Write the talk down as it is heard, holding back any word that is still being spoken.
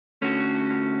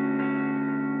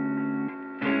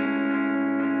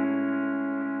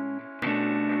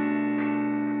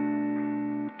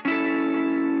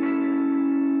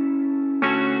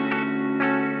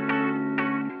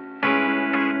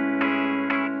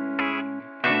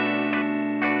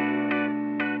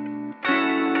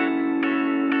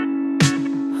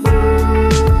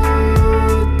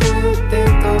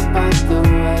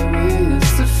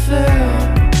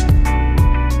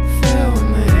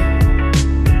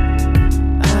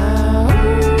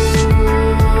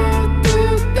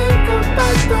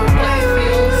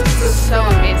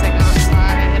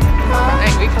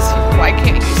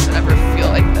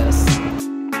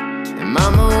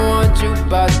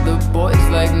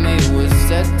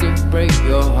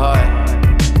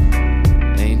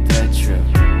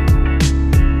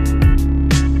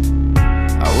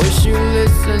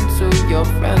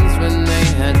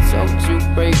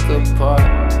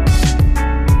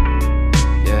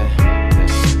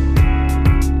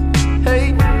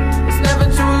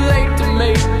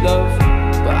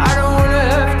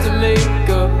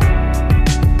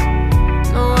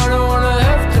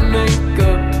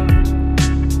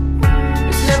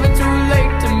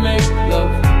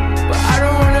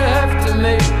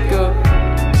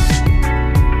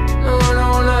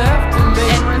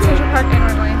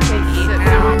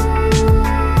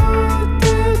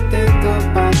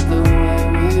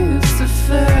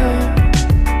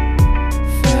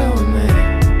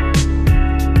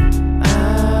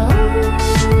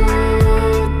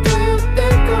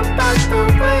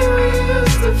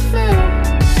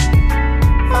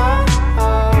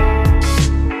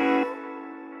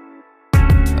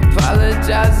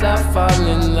apologize, I fall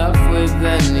in love with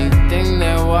anything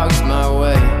that walks my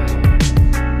way.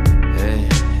 Hey,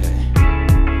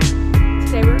 hey.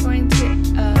 Today we're going to,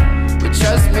 But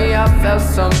trust me, I felt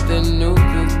something new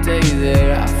the day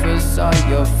that I first saw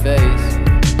your face.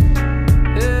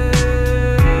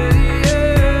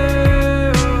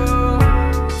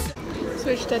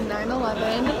 switched at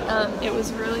 9/11. It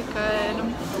was really good.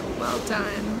 Well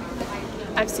done.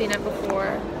 I've seen it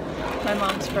before. My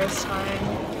mom's first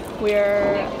time. We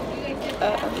went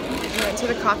to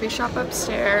the coffee shop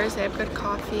upstairs. They have good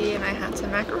coffee, and I had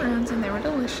some macaroons, and they were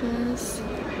delicious.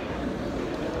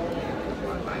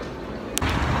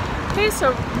 Okay,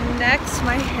 so next,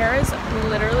 my hair is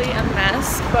literally a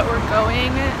mess, but we're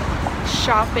going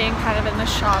shopping kind of in the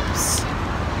shops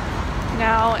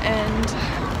now, and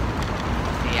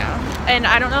yeah. And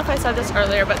I don't know if I said this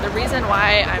earlier, but the reason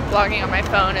why I'm vlogging on my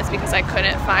phone is because I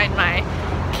couldn't find my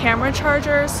camera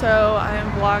charger, so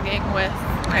I'm vlogging with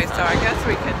my phone. So I guess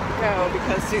we could go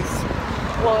because these,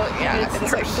 well, yeah, it's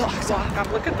like blocked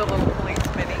off. Look at the little police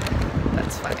mini.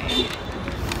 That's funny.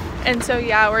 And so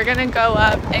yeah, we're gonna go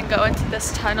up and go into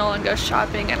this tunnel and go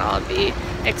shopping in all the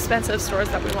expensive stores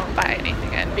that we won't buy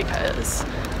anything in because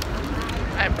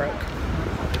I'm broke.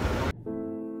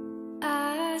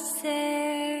 I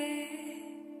said,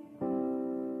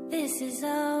 this is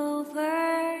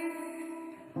over.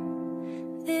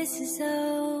 This is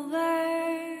over.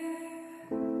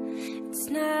 It's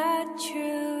not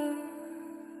true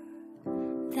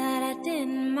that I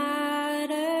didn't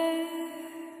matter.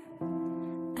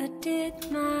 I did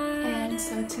matter. And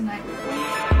so tonight we're going to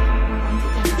dinner and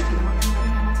we're going to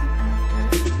Hamilton after.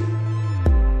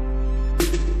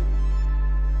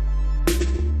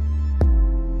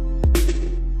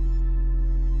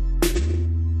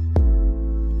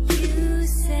 You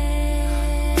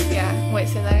said, Yeah, wait,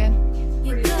 say that again.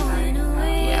 you're going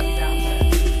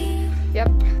away. Yep.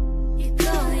 You're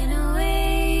going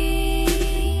away.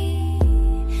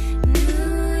 New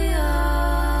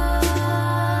York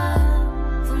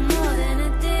for more than a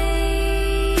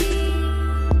day.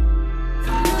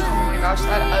 Oh my gosh,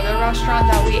 that other restaurant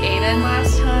that we ate in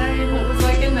last time, It was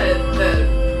like in the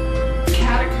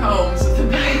catacombs of the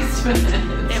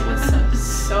basement. it was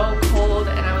so cold,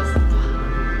 and I was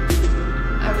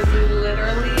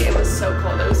literally, it was so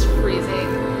cold, it was freezing.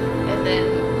 And then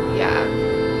yeah,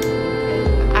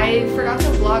 and I forgot to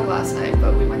vlog last night,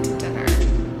 but we went to dinner,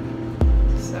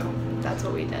 so that's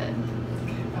what we did.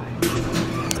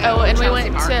 Oh, and we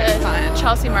went to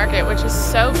Chelsea Market, which is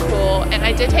so cool, and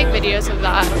I did take videos of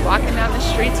that walking down the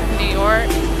streets of New York.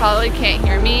 Probably can't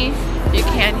hear me. If you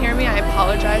can hear me, I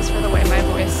apologize for the way my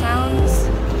voice sounds.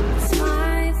 It's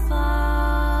my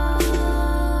fault.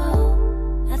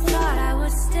 I thought I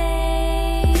would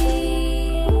stay,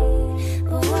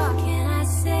 but what can I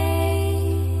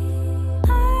say? I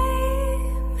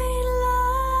made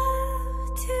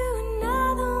love to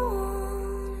another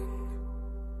one,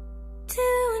 to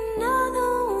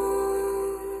another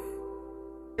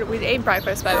one. We ate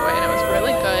breakfast, by the way, and it was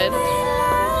really good.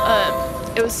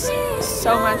 It was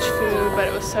so much food, but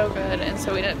it was so good, and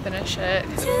so we didn't finish it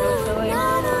because it was really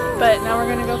filling. But now we're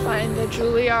gonna go find the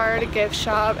Juilliard gift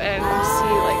shop and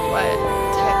see like what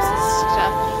types of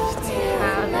stuff they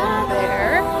have in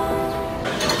there.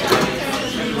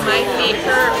 My feet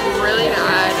hurt really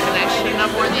bad, and I shouldn't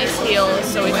have worn these heels,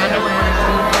 so we found a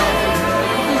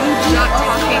not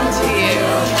talking to you.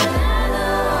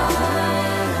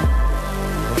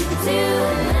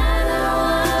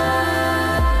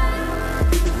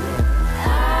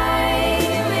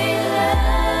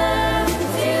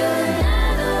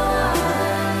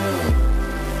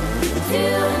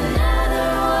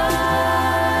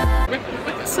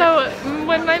 So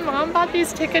when my mom bought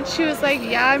these tickets, she was like,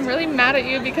 yeah, I'm really mad at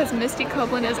you because Misty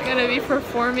Copeland isn't going to be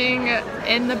performing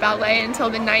in the ballet until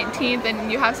the 19th,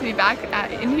 and you have to be back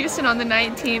in Houston on the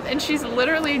 19th. And she's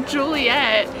literally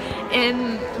Juliet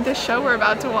in the show we're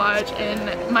about to watch,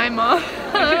 and my mom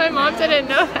my mom didn't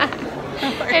know that.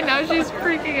 And now she's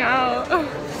freaking out. Oh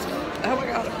my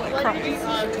god, I'm like crying.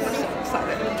 Stop it. Stop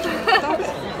it.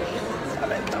 Stop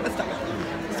it. Stop it. Stop it.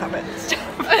 Stop it. Stop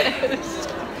it.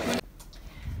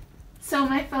 So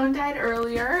my phone died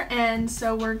earlier, and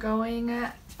so we're going,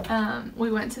 we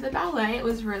went to the ballet. It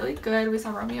was really good. We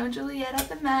saw Romeo and Juliet at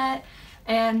the Met,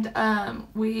 and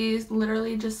we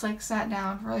literally just like sat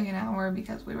down for like an hour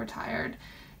because we were tired,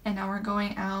 and now we're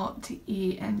going out to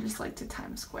eat and just like to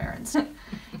Times Square and stuff.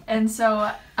 And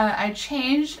so I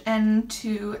changed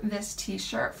into this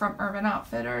t-shirt from Urban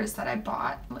Outfitters that I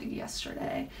bought like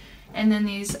yesterday. And then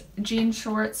these jean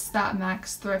shorts that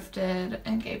Max thrifted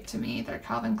and gave to me. They're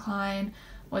Calvin Klein,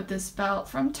 with this belt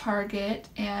from Target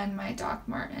and my Doc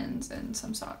Martens and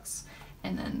some socks.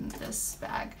 And then this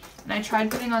bag. And I tried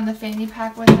putting on the fanny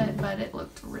pack with it, but it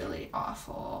looked really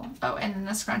awful. Oh, and then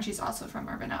the scrunchie's also from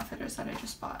Urban Outfitters that I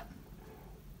just bought.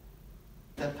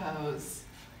 The pose.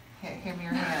 Hey, give me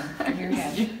your hand. Give me your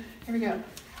hand. Here we go.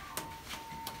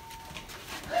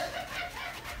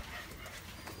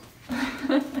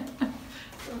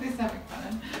 Somebody's having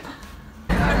fun.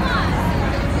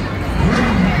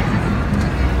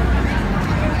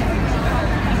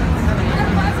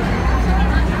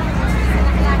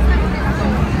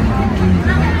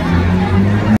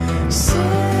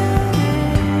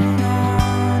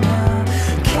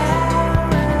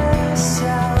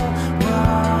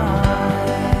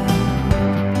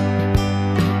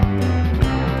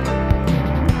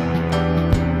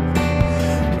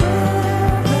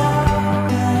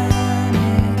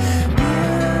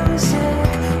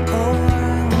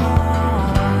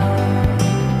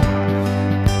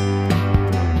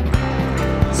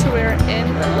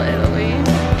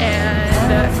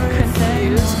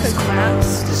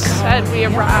 We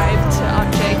arrived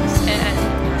on Jake's and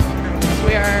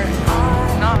we are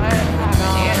not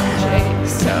having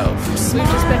Jake's, so we've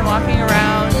just been walking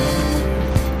around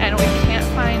and we can't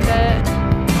find it.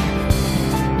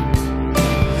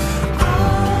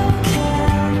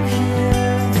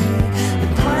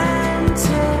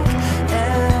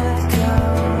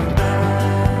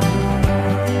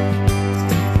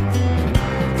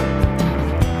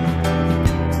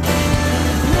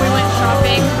 We went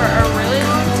shopping for a really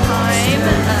long time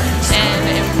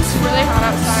and it was really hot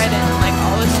outside and like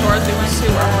all the stores we went to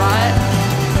were hot.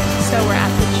 So we're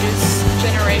at the juice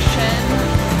generation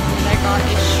and I got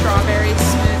a strawberry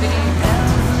smoothie.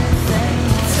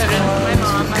 So did my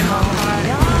mom. My mom got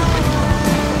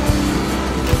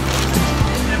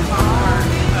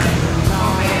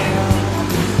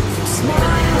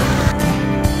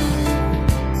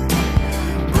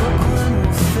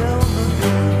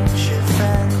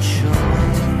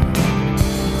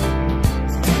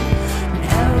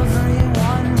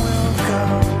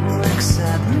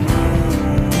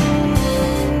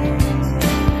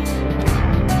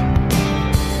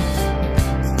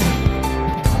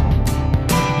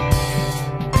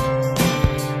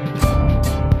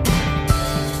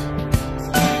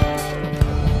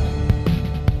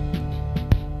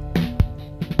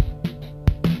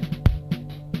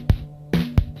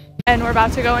and we're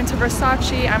about to go into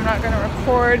Versace. I'm not going to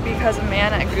record because a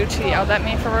man at Gucci yelled at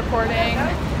me for recording.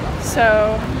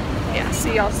 So yeah,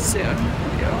 see y'all soon.